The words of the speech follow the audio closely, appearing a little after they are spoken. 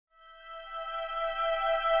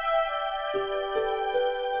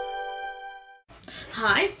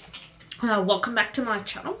Hi, welcome back to my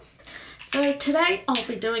channel. So today I'll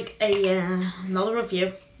be doing another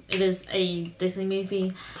review. It is a Disney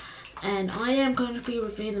movie and I am going to be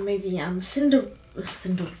reviewing the movie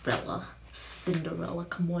Cinderella,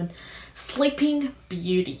 come on, Sleeping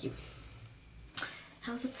Beauty.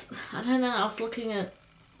 How's it? I don't know, I was looking at...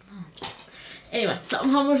 Anyway, so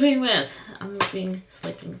I'm reviewing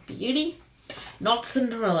Sleeping Beauty, not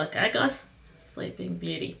Cinderella, okay guys? Sleeping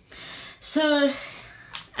Beauty. So,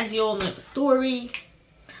 as you all know the story,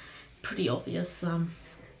 pretty obvious.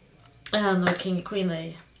 The king and queen,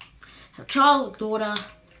 they have a child, a daughter,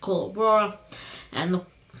 called Aurora, and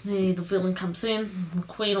the villain comes in, the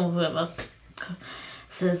queen or whoever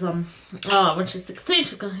says, when she's 16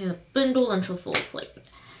 she's gonna hit a bindle and she'll fall asleep.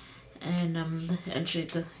 And she,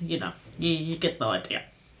 you know, you get the idea.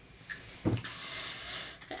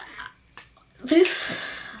 This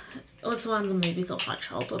was one of the movies of my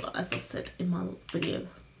childhood, as I said in my video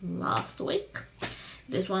last week.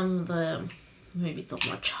 It is one of the movies of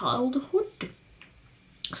my childhood.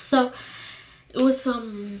 So it was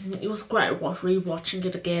great rewatching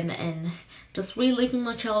it again and just reliving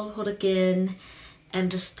my childhood again,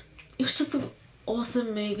 and it was just an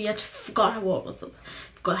awesome movie. I just forgot how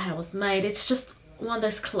it was made. It's just one of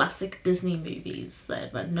those classic Disney movies that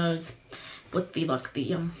everyone knows, with the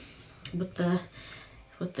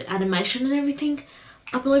with the animation and everything.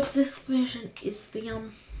 I believe this version is the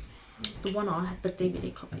one I have, the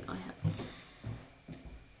DVD copy I have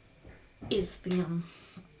is the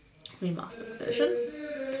remastered version.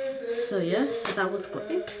 So yeah, so that was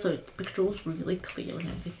great. So the picture was really clear and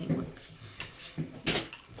everything.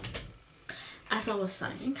 As I was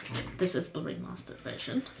saying, this is the remastered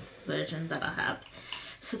version that I have.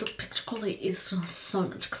 So the picture quality is so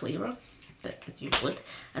much clearer than you would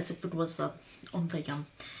as if it was on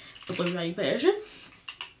the Blu-ray version.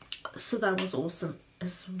 So that was awesome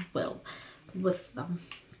as well with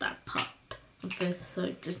that part of this.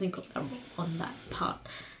 So Disney got on that part.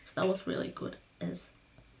 So that was really good as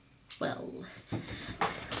well.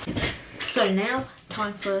 So now,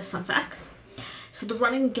 time for some facts. So the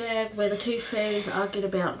running gag where the two fairies argued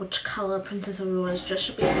about which colour Princess Aurora's dress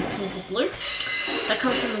should be, pink or blue, that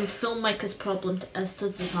comes from the filmmaker's problem as to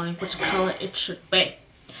designing which colour it should be.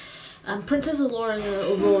 Princess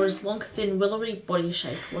Aurora's long, thin, willowy body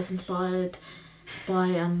shape was inspired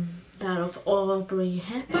by that of Audrey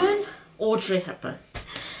Hepburn.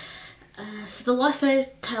 So the last fairy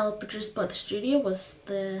tale produced by the studio was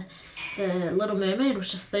the Little Mermaid,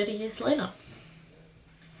 which is 30 years later.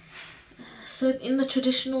 So in the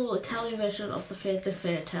traditional Italian version of this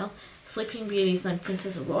fairy tale, Sleeping Beauty is named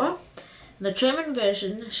Princess Aurora. In the German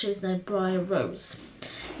version, she's named Briar Rose.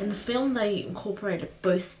 In the film, they incorporated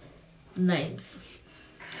both names,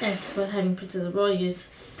 as for having Princess Aurora use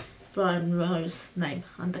Briar Rose's name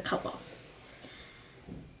undercover.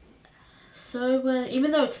 So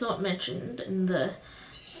even though it's not mentioned in the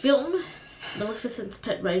film, Maleficent's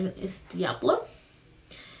pet raven is Diablo.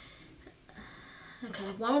 Okay,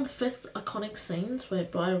 one of the first iconic scenes where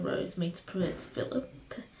Briar Rose meets Prince Philip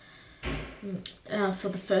for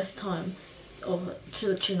the first time, to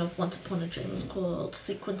the tune of Once Upon a Dream, was called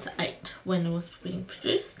Sequence 8 when it was being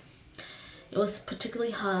produced. It was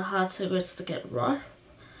particularly hard sequence to get right,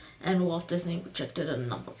 and Walt Disney rejected it a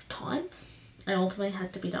number of times, and ultimately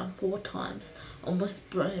had to be done 4 times, almost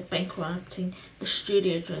bankrupting the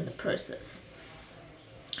studio during the process.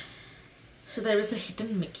 So there is a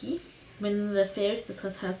hidden Mickey. When the fairies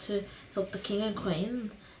discuss how to help the king and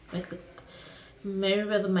queen make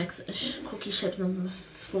Merryweather makes a cookie shaped in the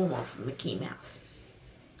form of Mickey Mouse.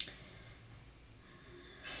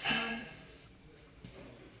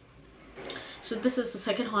 So this is the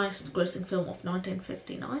second highest grossing film of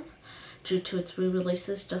 1959 due to its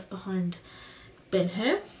re-releases just behind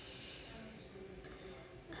Ben-Hur.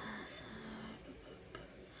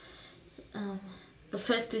 The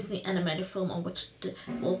first Disney animated film on which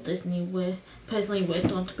Walt Disney personally worked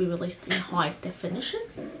on to be released in high definition.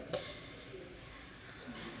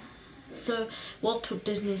 So Walt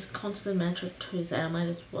Disney's constant mantra to his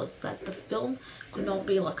animators was that the film could not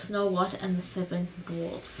be like Snow White and the Seven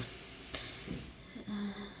Dwarfs.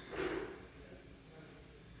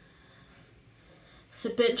 So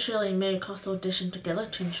Ben, Shirley and Mary Costa auditioned together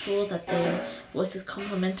to ensure that their voices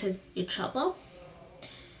complemented each other.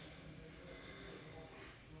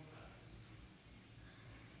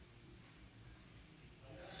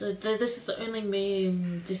 So this is the only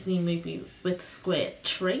Disney movie with square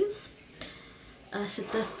trees. So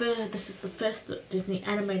this is the first Disney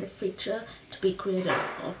animated feature to be created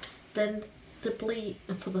ostensibly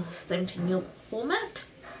for the 17mm format.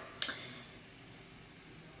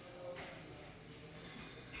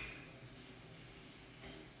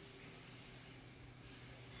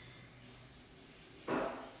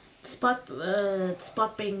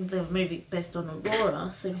 despite being the movie based on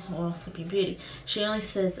Aurora or Sleeping Beauty, she only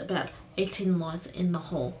says about 18 lines in the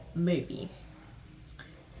whole movie.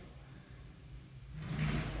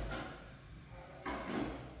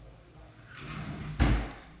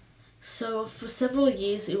 So for several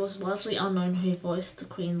years it was largely unknown who voiced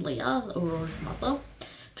Queen Leia, Aurora's mother,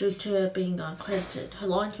 due to her being uncredited. Her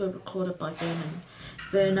lines were recorded by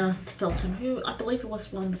Verna Felton, who I believe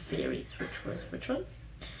was one of the fairies, which one?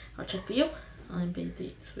 I'll check for you.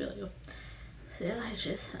 IMDb, it's really good. So yeah, here she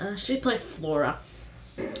is. She played Flora.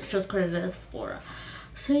 She was credited as Flora.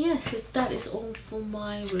 So yeah, so that is all for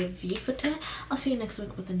my review for today. I'll see you next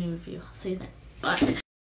week with a new review. I'll see you then. Bye.